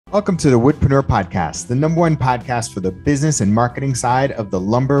Welcome to the Woodpreneur podcast, the #1 podcast for the business and marketing side of the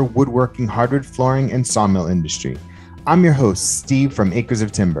lumber, woodworking, hardwood flooring, and sawmill industry. I'm your host, Steve from Acres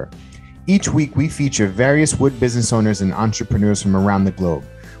of Timber. Each week, we feature various wood business owners and entrepreneurs from around the globe.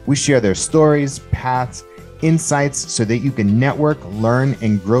 We share their stories, paths, insights so that you can network, learn,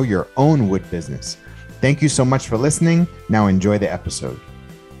 and grow your own wood business. Thank you so much for listening. Now enjoy the episode.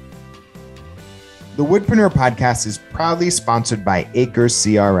 The Woodpreneur podcast is proudly sponsored by Acres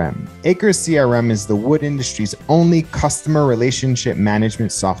CRM. Acres CRM is the wood industry's only customer relationship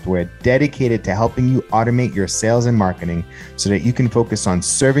management software dedicated to helping you automate your sales and marketing so that you can focus on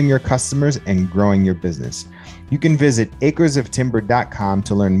serving your customers and growing your business. You can visit acresoftimber.com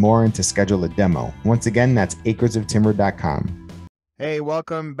to learn more and to schedule a demo. Once again, that's acresoftimber.com. Hey,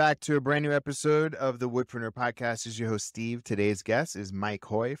 welcome back to a brand new episode of the Woodpreneur podcast. This is your host, Steve. Today's guest is Mike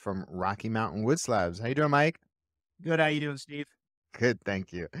Hoy from Rocky Mountain Wood Slabs. How you doing, Mike? Good. How you doing, Steve? Good,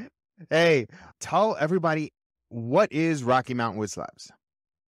 thank you. Hey, tell everybody, what is Rocky Mountain Wood Slabs?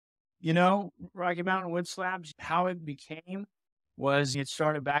 You know, Rocky Mountain Wood Slabs, how it became was it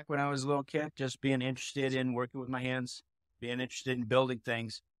started back when I was a little kid, just being interested in working with my hands, being interested in building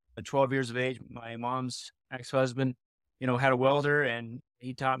things. At 12 years of age, my mom's ex-husband, had a welder and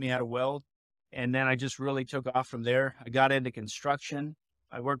he taught me how to weld. And then I just really took off from there. I got into construction.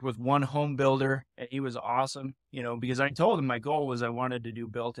 I worked with one home builder and he was awesome, because I told him my goal was I wanted to do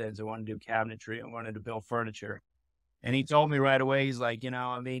built-ins. I wanted to do cabinetry. I wanted to build furniture. And he told me right away, he's like,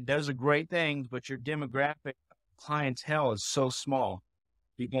 those are great things, but your demographic clientele is so small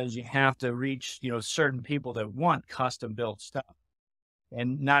because you have to reach, certain people that want custom built stuff.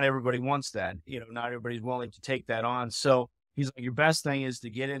 And not everybody wants that, not everybody's willing to take that on. So he's like, your best thing is to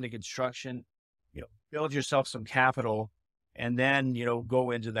get into construction, build yourself some capital and then,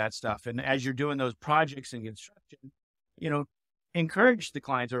 go into that stuff. And as you're doing those projects in construction, encourage the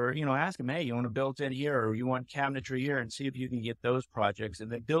clients or, ask them, hey, you want to build in here or you want cabinetry here and see if you can get those projects and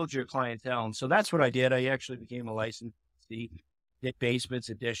then build your clientele. And so that's what I did. I actually became a licensee, did basements,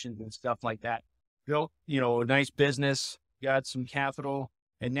 additions and stuff like that. Built, a nice business. Got some capital,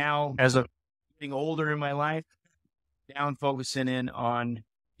 and now as I'm getting older in my life, now I'm focusing in on,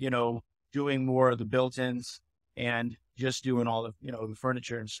 doing more of the built-ins and just doing all the, the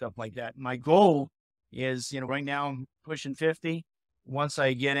furniture and stuff like that. My goal is, right now I'm pushing 50. Once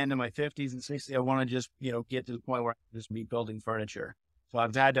I get into my 50s and 60s, I want to just, get to the point where I can just be building furniture. So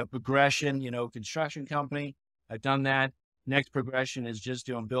I've had a progression, construction company. I've done that. Next progression is just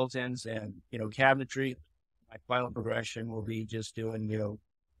doing built-ins and, cabinetry. My final progression will be just doing,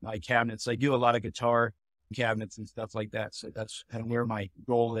 my cabinets. I do a lot of guitar cabinets and stuff like that. So that's kind of where my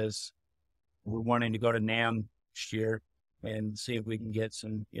goal is. We're wanting to go to NAMM next year and see if we can get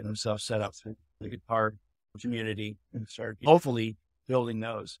some, stuff set up for the guitar community and start hopefully building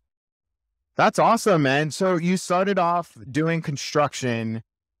those. That's awesome, man. So you started off doing construction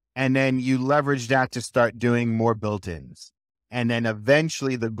and then you leveraged that to start doing more built-ins. And then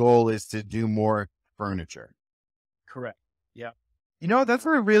eventually the goal is to do more furniture. Correct. Yeah. That's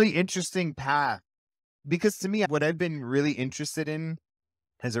a really interesting path because to me, what I've been really interested in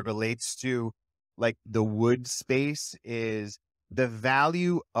as it relates to like the wood space is the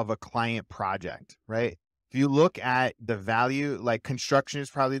value of a client project, right? If you look at the value, like construction is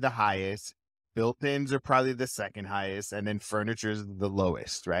probably the highest, built-ins are probably the second highest, and then furniture is the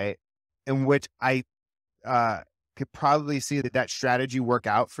lowest, right? In which I could probably see that strategy work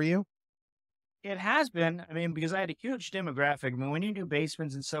out for you. It has been. Because I had a huge demographic. When you do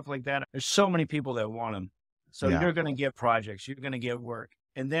basements and stuff like that, there's so many people that want them. So You're going to get projects, you're going to get work.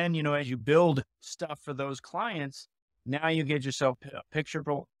 And then, as you build stuff for those clients, now you get yourself a picture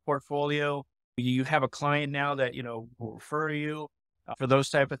portfolio. You have a client now that, will refer you for those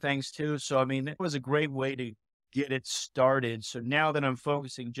type of things too. So, it was a great way to get it started. So now that I'm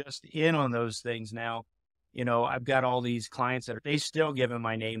focusing just in on those things now, I've got all these clients that they still giving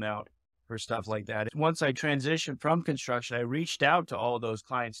my name out for stuff like that. Once I transitioned from construction, I reached out to all of those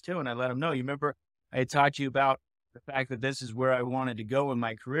clients too. And I let them know, you remember I had talked to you about the fact that this is where I wanted to go in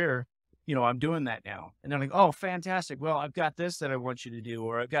my career. I'm doing that now. And they're like, oh, fantastic. Well, I've got this that I want you to do,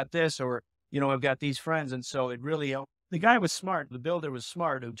 or I've got this, or, I've got these friends. And so it really helped. The guy was smart. The builder was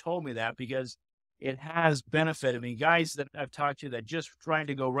smart who told me that because it has benefited me. Guys that I've talked to that just trying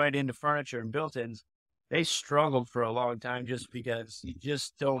to go right into furniture and built-ins, they struggled for a long time just because you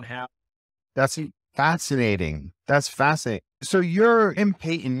just don't have. That's fascinating. That's fascinating. So you're in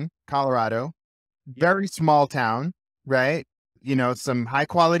Peyton, Colorado, very small town, right? Some high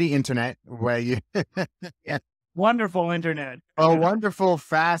quality internet where you, Wonderful internet. A wonderful,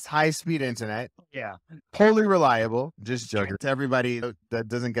 fast, high-speed internet. Yeah. Totally reliable. Just joking. To everybody that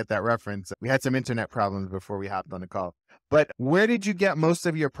doesn't get that reference, we had some internet problems before we hopped on the call. But where did you get most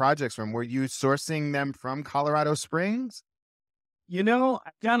of your projects from? Were you sourcing them from Colorado Springs? I've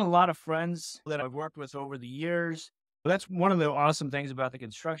got a lot of friends that I've worked with over the years. That's one of the awesome things about the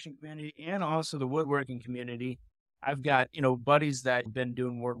construction community and also the woodworking community. I've got, buddies that have been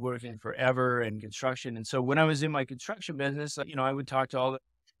doing woodworking forever and construction. And so when I was in my construction business, I would talk to all the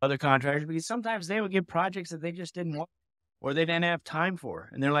other contractors because sometimes they would get projects that they just didn't want or they didn't have time for.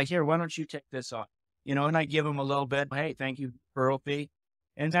 And they're like, here, why don't you take this on? And I give them a little bit, hey, thank you, referral fee.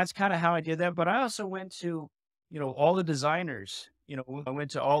 And that's kind of how I did that. But I also went to, all the designers, I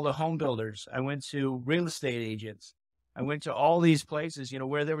went to all the home builders. I went to real estate agents. I went to all these places,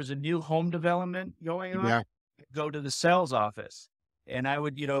 where there was a new home development going on. Yeah. Go to the sales office and I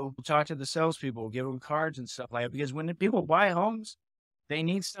would, talk to the salespeople, give them cards and stuff like that. Because when people buy homes, they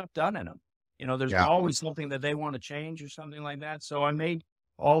need stuff done in them. There's Yeah. always something that they want to change or something like that. So I made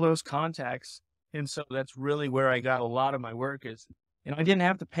all those contacts. And so that's really where I got a lot of my work is, I didn't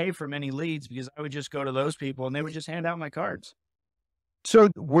have to pay for many leads because I would just go to those people and they would just hand out my cards. So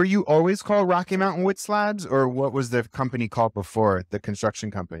were you always called Rocky Mountain Wood Slabs, or what was the company called before, the construction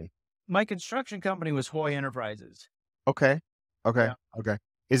company? My construction company was Hoy Enterprises. Okay. Okay. Yeah. Okay.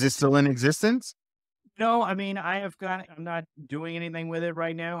 Is it still in existence? No, I mean, I'm not doing anything with it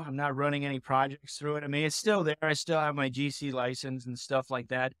right now. I'm not running any projects through it. I mean, it's still there. I still have my GC license and stuff like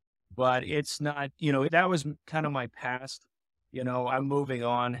that, but it's not, that was kind of my past. I'm moving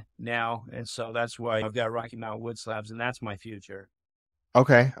on now. And so that's why I've got Rocky Mountain Wood Slabs and that's my future.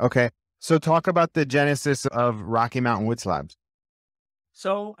 Okay. Okay. So talk about the genesis of Rocky Mountain Wood Slabs.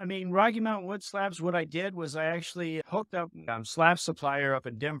 So, I mean, Rocky Mountain Wood Slabs, what I did was I actually hooked up slab supplier up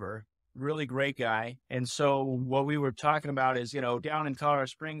in Denver, really great guy. And so what we were talking about is, down in Colorado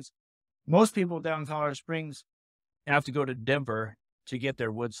Springs, most people down in Colorado Springs have to go to Denver to get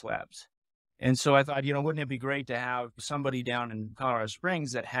their wood slabs. And so I thought, wouldn't it be great to have somebody down in Colorado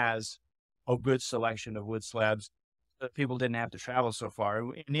Springs that has a good selection of wood slabs so that people didn't have to travel so far.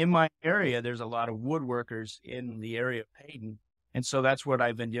 And in my area, there's a lot of woodworkers in the area of Hayden. And so that's what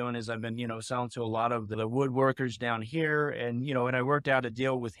I've been doing is I've been, selling to a lot of the woodworkers down here. And, and I worked out a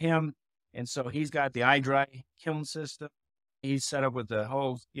deal with him. And so he's got the iDry kiln system. He's set up with the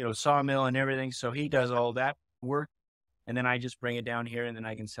whole, sawmill and everything. So he does all that work. And then I just bring it down here and then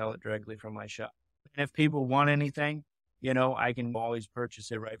I can sell it directly from my shop. And if people want anything, I can always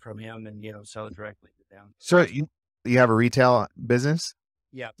purchase it right from him and, sell it directly to them. So you have a retail business?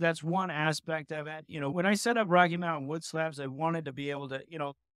 Yeah, that's one aspect of it. When I set up Rocky Mountain Wood Slabs, I wanted to be able to,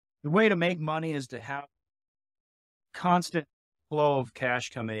 the way to make money is to have constant flow of cash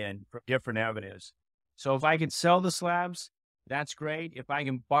coming in from different avenues. So if I can sell the slabs, that's great. If I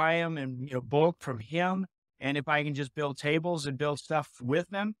can buy them and, bulk from him, and if I can just build tables and build stuff with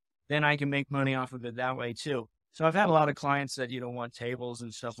them, then I can make money off of it that way too. So I've had a lot of clients that, want tables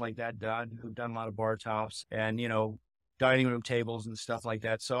and stuff like that done, who've done a lot of bar tops and, dining room tables and stuff like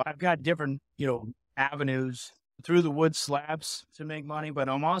that. So I've got different, avenues through the wood slabs to make money, but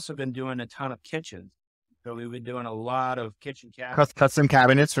I'm also been doing a ton of kitchens. So we've been doing a lot of kitchen cabinets. Custom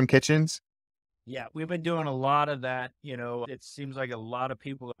cabinets from kitchens? Yeah, we've been doing a lot of that. It seems like a lot of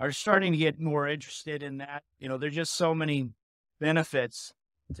people are starting to get more interested in that. There's just so many benefits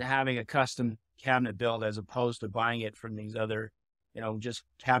to having a custom cabinet built as opposed to buying it from these other, just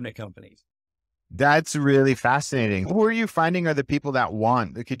cabinet companies. That's really fascinating. Who are you finding are the people that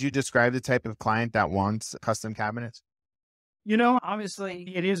want? Could you describe the type of client that wants custom cabinets? Obviously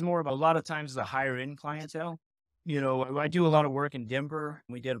it is more about a lot of times the higher end clientele. I do a lot of work in Denver.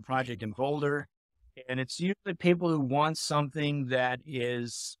 We did a project in Boulder, and it's usually people who want something that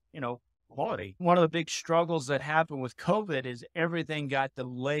is, quality. One of the big struggles that happened with COVID is everything got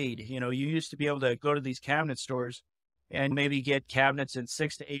delayed. You used to be able to go to these cabinet stores and maybe get cabinets in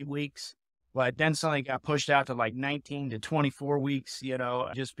 6 to 8 weeks. But then something got pushed out to like 19 to 24 weeks,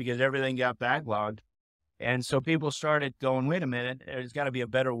 just because everything got backlogged. And so people started going, wait a minute, there's got to be a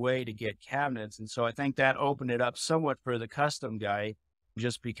better way to get cabinets. And so I think that opened it up somewhat for the custom guy,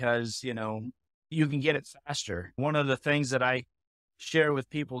 just because, you can get it faster. One of the things that I share with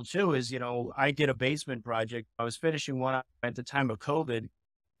people too is, I did a basement project. I was finishing one up at the time of COVID.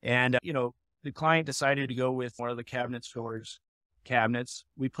 And, the client decided to go with one of the cabinet stores cabinets.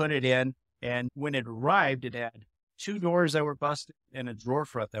 We put it in. And when it arrived, it had 2 doors that were busted and a drawer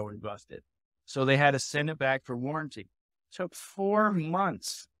front that were busted. So they had to send it back for warranty. It took 4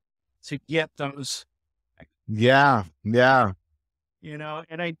 months to get those. Yeah. Yeah.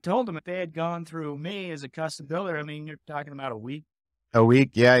 and I told them if they had gone through me as a custom builder, I mean, you're talking about a week, A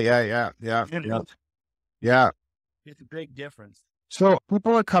week. Yeah, yeah, yeah, yeah, you yeah, know, yeah. it's a big difference. So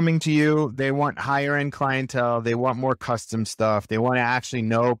people are coming to you. They want higher end clientele. They want more custom stuff. They want to actually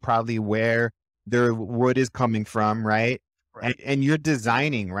know probably where their wood is coming from, right? Right. And you're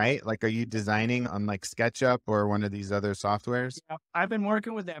designing, right? Like, are you designing on like SketchUp or one of these other softwares? Yeah, I've been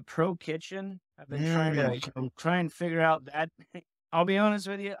working with that Pro Kitchen. I've been trying to Mm, try and figure out that. I'll be honest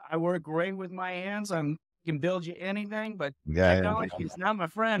with you, I work great with my hands. Can build you anything, but yeah, technology is not my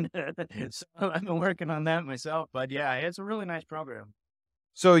friend. So I've been working on that myself. But yeah, it's a really nice program.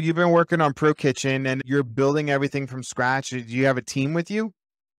 So you've been working on Pro Kitchen and you're building everything from scratch. Do you have a team with you?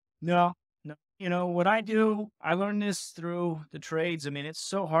 No, no. What I do, I learned this through the trades. I mean, it's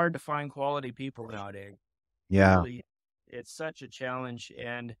so hard to find quality people nowadays. It Yeah. really, it's such a challenge.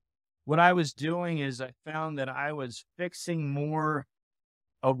 And what I was doing is I found that I was fixing more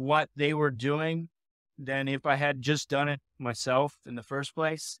of what they were doing than if I had just done it myself in the first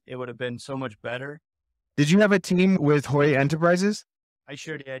place. It would have been so much better. Did you have a team with Hoy Enterprises? I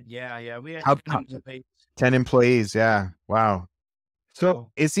sure did. Yeah, yeah. We had How, 10 employees. 10 employees. Yeah. Wow. So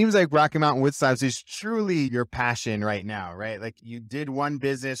So it seems like Rocky Mountain Wood Slabs is truly your passion right now, right? Like you did one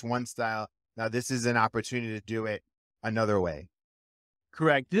business, one style. Now this is an opportunity to do it another way.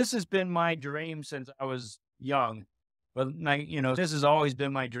 correct. This has been my dream since I was young. But this has always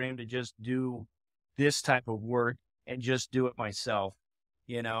been my dream to just do this type of work and just do it myself.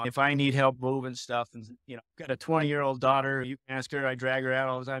 If I need help moving stuff and, I've got a 20-year-old daughter, you can ask her, I drag her out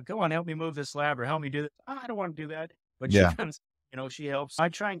all the time. Come on, help me move this slab or help me do this. "Oh, I don't want to do that." But she Yeah. comes, she helps. I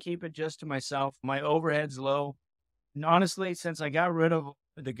try and keep it just to myself. My overhead's low. And honestly, since I got rid of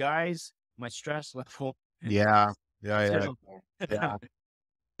the guys, my stress level Yeah. Yeah. Yeah. still. Yeah.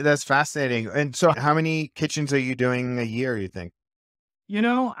 That's fascinating. And so how many kitchens are you doing a year, you think?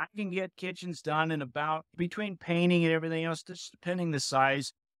 I can get kitchens done in about between painting and everything else, just depending the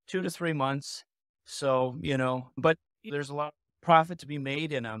size, 2 to 3 months. So, but there's a lot of profit to be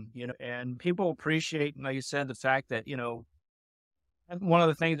made in them, and people appreciate, like you said, the fact that, and one of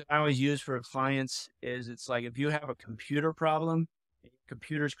the things that I always use for clients is it's like if you have a computer problem,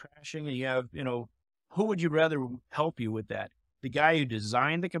 computer's crashing, and you have, who would you rather help you with that? The guy who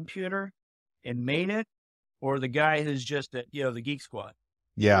designed the computer and made it, or the guy who's just at, the Geek Squad?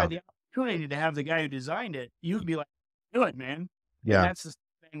 You Yeah. had the opportunity to have the guy who designed it, you'd be like, "Do it, man." And Yeah. that's the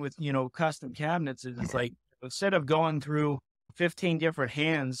thing with, custom cabinets is it's like, instead of going through 15 different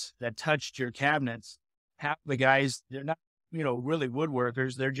hands that touched your cabinets, half the guys, they're not, really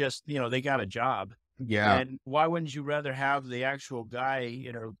woodworkers. They're just, they got a job. Yeah. And why wouldn't you rather have the actual guy,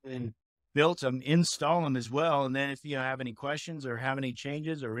 and built them, install them as well? And then if you have any questions or have any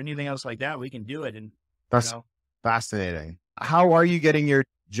changes or anything else like that, we can do it. And, you That's know, fascinating. How are you getting your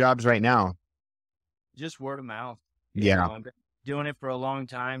jobs right now? just word of mouth. Yeah. I've been doing it for a long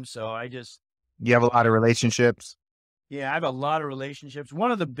time. So You have a lot of relationships. I have a lot of relationships.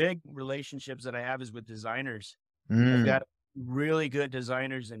 One of the big relationships that I have is with designers. I've Mm, got really good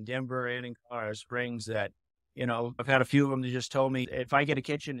designers in Denver and in Colorado Springs that, I've had a few of them that just told me, if I get a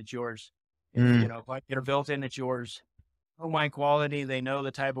kitchen, it's yours. mm. If I get a built in, it's yours. Know my quality. They know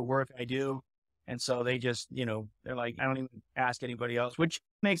the type of work I do. And so they just, they're like, I don't even ask anybody else, which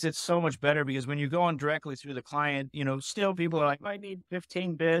makes it so much better because when you're going directly through the client, still people are like, I need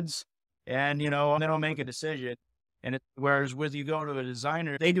 15 bids and, and then I'll make a decision. Whereas with you go to a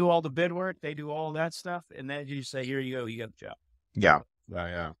designer, they do all the bid work, they do all that stuff. And then you say, here you go, you got the job. Yeah. Yeah.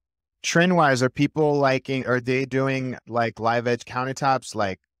 Yeah. Trend wise, are they doing like live edge countertops?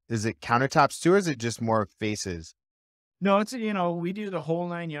 Like, is it countertops too, or is it just more faces? No, it's, we do the whole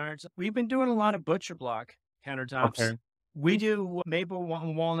 9 yards. We've been doing a lot of butcher block countertops. Okay. We do maple,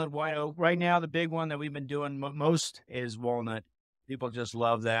 walnut, white oak. Right now, the big one that we've been doing most is walnut. People just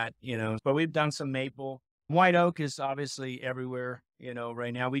love that, but we've done some maple. White oak is obviously everywhere,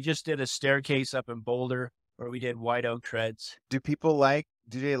 right now. We just did a staircase up in Boulder where we did white oak treads. Do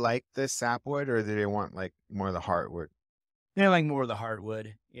they like the sapwood or do they want like more of the heartwood? They like more of the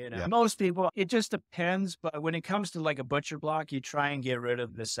hardwood, Yeah. Most people, it just depends. But when it comes to like a butcher block, you try and get rid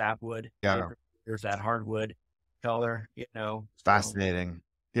of the sapwood. Yeah. There's that hardwood color, so. Fascinating.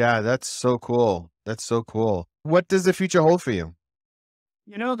 Yeah. That's so cool. That's so cool. What does the future hold for you?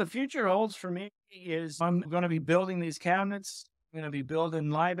 The future holds for me is I'm going to be building these cabinets. I'm going to be building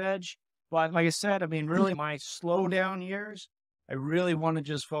live edge. But like I said, I mean, really my slow down years, I really want to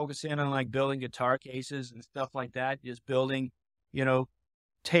just focus in on like building guitar cases and stuff like that. Just building, you know,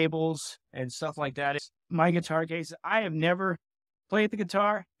 tables and stuff like that. My guitar case, I have never played the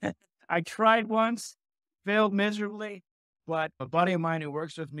guitar. I tried once, failed miserably, But a buddy of mine who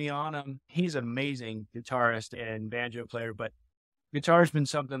works with me on them, he's an amazing guitarist and banjo player, but guitar's been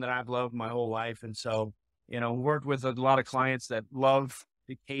something that I've loved my whole life. And so, worked with a lot of clients that love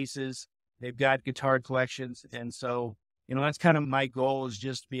the cases. They've got guitar collections. And so, that's kind of my goal, is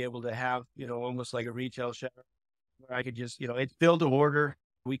just to be able to have, almost like a retail shop where I could just, it's build to order.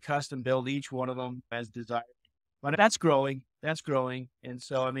 We custom build each one of them as desired. But that's growing. That's growing. And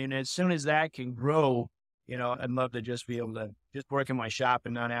so, as soon as that can grow, I'd love to just be able to just work in my shop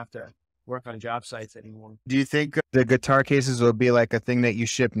and not have to work on job sites anymore. Do you think the guitar cases will be like a thing that you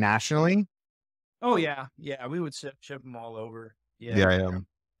ship nationally? Oh yeah. Yeah. We would ship them all over. Yeah. Yeah.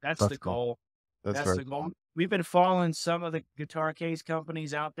 That's the goal. That's the goal. We've been following some of the guitar case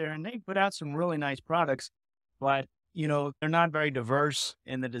companies out there, and they put out some really nice products, but they're not very diverse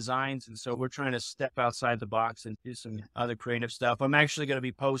in the designs. And so we're trying to step outside the box and do some other creative stuff. I'm actually going to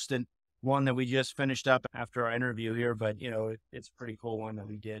be posting one that we just finished up after our interview here, but it's a pretty cool one that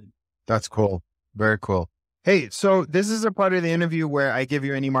we did. That's cool. Very cool. Hey, so this is a part of the interview where I give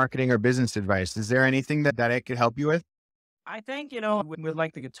you any marketing or business advice. Is there anything that I could help you with? I think, with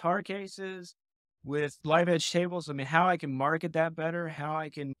like the guitar cases, with live edge tables, how I can market that better, how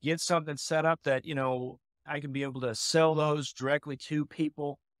I can get something set up that, I can be able to sell those directly to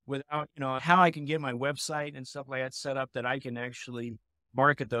people without, how I can get my website and stuff like that set up that I can actually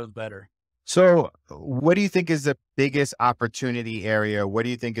market those better. So what do you think is the biggest opportunity area? What do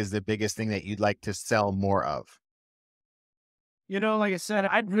you think is the biggest thing that you'd like to sell more of? Like I said,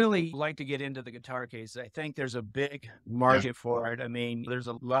 I'd really like to get into the guitar case. I think there's a big market for it. There's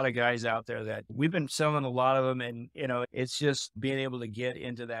a lot of guys out there that we've been selling a lot of them, and, it's just being able to get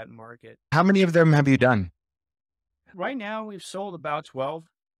into that market. How many of them have you done? Right now, we've sold about 12.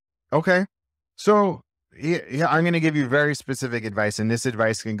 Okay. So yeah, I'm going to give you very specific advice, and this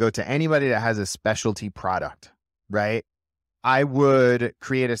advice can go to anybody that has a specialty product, right? I would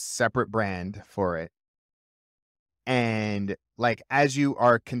create a separate brand for it. And like, as you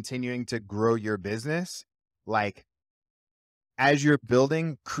are continuing to grow your business, like as you're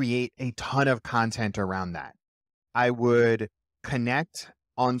building, create a ton of content around that. I would connect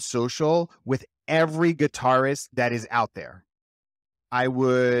on social with every guitarist that is out there. I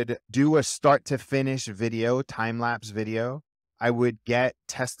would do a start to finish video, time-lapse video. I would get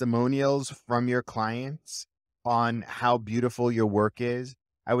testimonials from your clients on how beautiful your work is.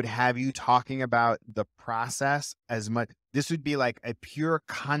 I would have you talking about the process as much. This would be like a pure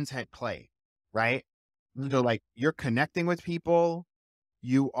content play, right? So like you're connecting with people,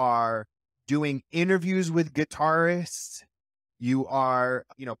 you are doing interviews with guitarists, you are,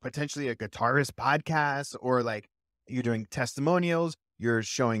 potentially a guitarist podcast, or like you're doing testimonials, you're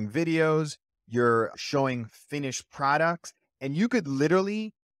showing videos, you're showing finished products, and you could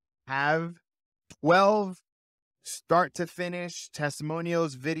literally have 12 start to finish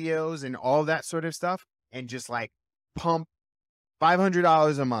testimonials, videos, and all that sort of stuff, and just like pump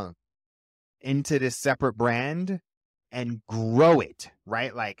 $500 a month into this separate brand and grow it,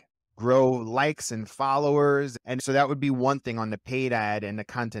 right? Like grow likes and followers. And so that would be one thing on the paid ad and the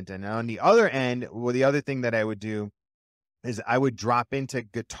content. And on the other end, well, the other thing that I would do is I would drop into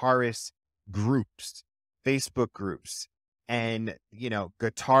guitarist groups, Facebook groups, and,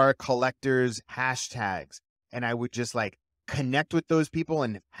 guitar collectors hashtags. And I would just like connect with those people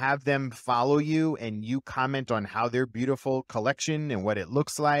and have them follow you, and you comment on how their beautiful collection and what it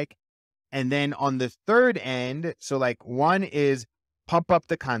looks like. And then on the third end, so like one is pump up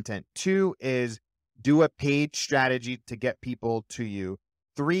the content. Two is do a paid strategy to get people to you.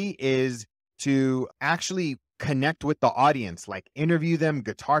 Three is to actually connect with the audience, like interview them,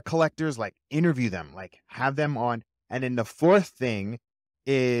 guitar collectors, like interview them, like have them on. And then the fourth thing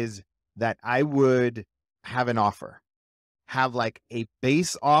is that I would have an offer, have like a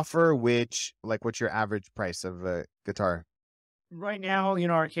base offer, which like, what's your average price of a guitar? Right now,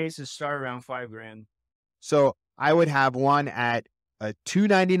 our cases start around $5,000. So I would have one at a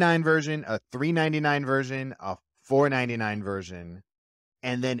 $299 version, a $399 version, a $499 version.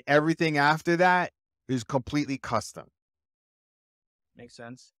 And then everything after that is completely custom. Makes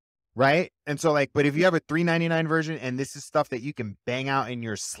sense. Right. And so like, but if you have a $399 version and this is stuff that you can bang out in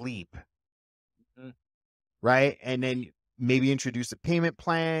your sleep, right? And then maybe introduce a payment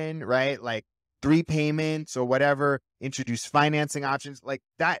plan, right? Like 3 payments or whatever, introduce financing options like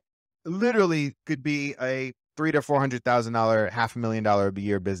that. Literally could be a $300,000 to $400,000, $500,000 a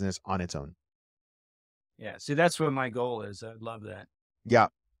year business on its own. Yeah. See, that's what my goal is. I'd love that. Yeah.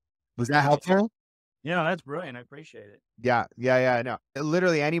 Was that helpful? Yeah, that's brilliant. I appreciate it. Yeah. No,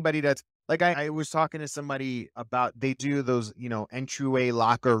 literally anybody that's like, I was talking to somebody about, they do those, entryway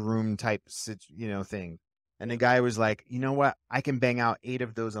locker room type, thing. And the guy was like, you know what? I can bang out 8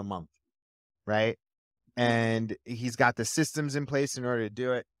 of those a month. Right. And he's got the systems in place in order to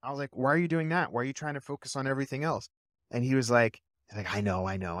do it. I was like, why are you doing that? Why are you trying to focus on everything else? And he was like, I know.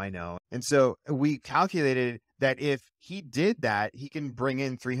 And so we calculated that if he did that, he can bring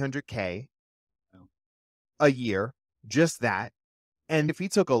in $300K a year, just that. And if he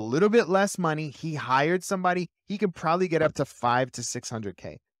took a little bit less money, he hired somebody, he could probably get up to $500 to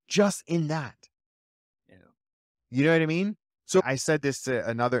 $600K just in that. Yeah. You know what I mean? So I said this to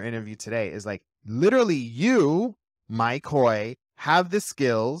another interview today, is like, literally you, Mike Hoy, have the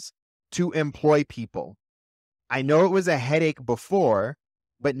skills to employ people. I know it was a headache before,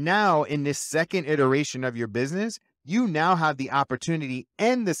 but now in this second iteration of your business, you now have the opportunity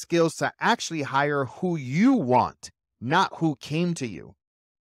and the skills to actually hire who you want, not who came to you.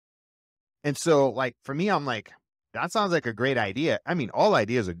 And so like, for me, I'm like, that sounds like a great idea. I mean, all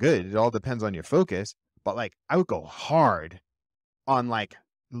ideas are good. It all depends on your focus, but like, I would go hard on like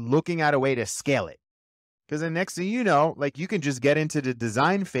looking at a way to scale it. Because the next thing you know, like you can just get into the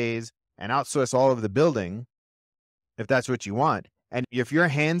design phase and outsource all of the building if that's what you want. And if your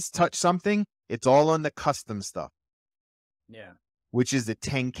hands touch something, it's all on the custom stuff. Yeah. Which is the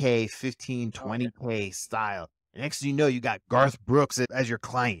 10K, 15, 20K style. Next thing you know, you got Garth Brooks as your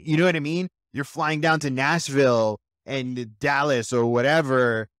client. You know what I mean? You're flying down to Nashville and Dallas or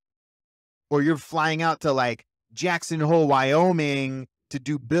whatever, or you're flying out to like Jackson Hole, Wyoming to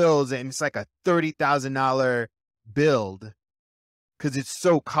do builds, and it's like a $30,000 build because it's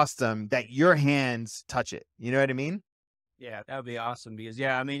so custom that your hands touch it. You know what I mean? Yeah, that would be awesome because,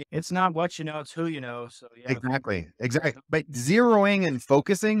 yeah, I mean, it's not what you know, it's who you know. So, yeah. Exactly. But zeroing and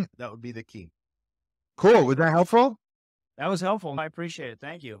focusing, that would be the key. Cool. Was that helpful? That was helpful. I appreciate it.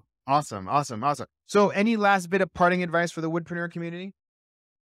 Thank you. Awesome. So any last bit of parting advice for the Woodpreneur community?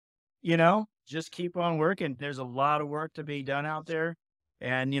 Just keep on working. There's a lot of work to be done out there.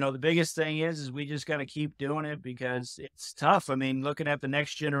 And, the biggest thing is we just got to keep doing it because it's tough. I mean, looking at the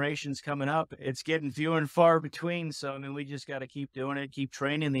next generations coming up, it's getting few and far between. So, I mean, we just got to keep doing it, keep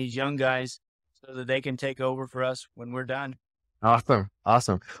training these young guys so that they can take over for us when we're done. Awesome.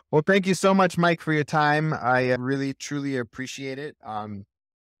 Well, thank you so much, Mike, for your time. I really, truly appreciate it. And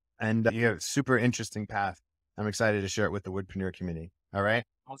you have a super interesting path. I'm excited to share it with the Woodpreneur community. All right.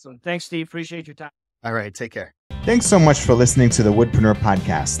 Awesome. Thanks, Steve. Appreciate your time. All right. Take care. Thanks so much for listening to the Woodpreneur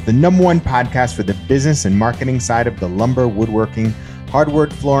Podcast, the #1 podcast for the business and marketing side of the lumber, woodworking,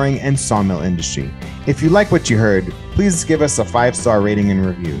 hardwood flooring, and sawmill industry. If you like what you heard, please give us a 5-star rating and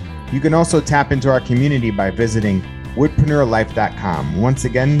review. You can also tap into our community by visiting woodpreneurlife.com. Once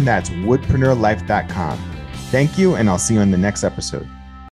again, that's woodpreneurlife.com. Thank you, and I'll see you in the next episode.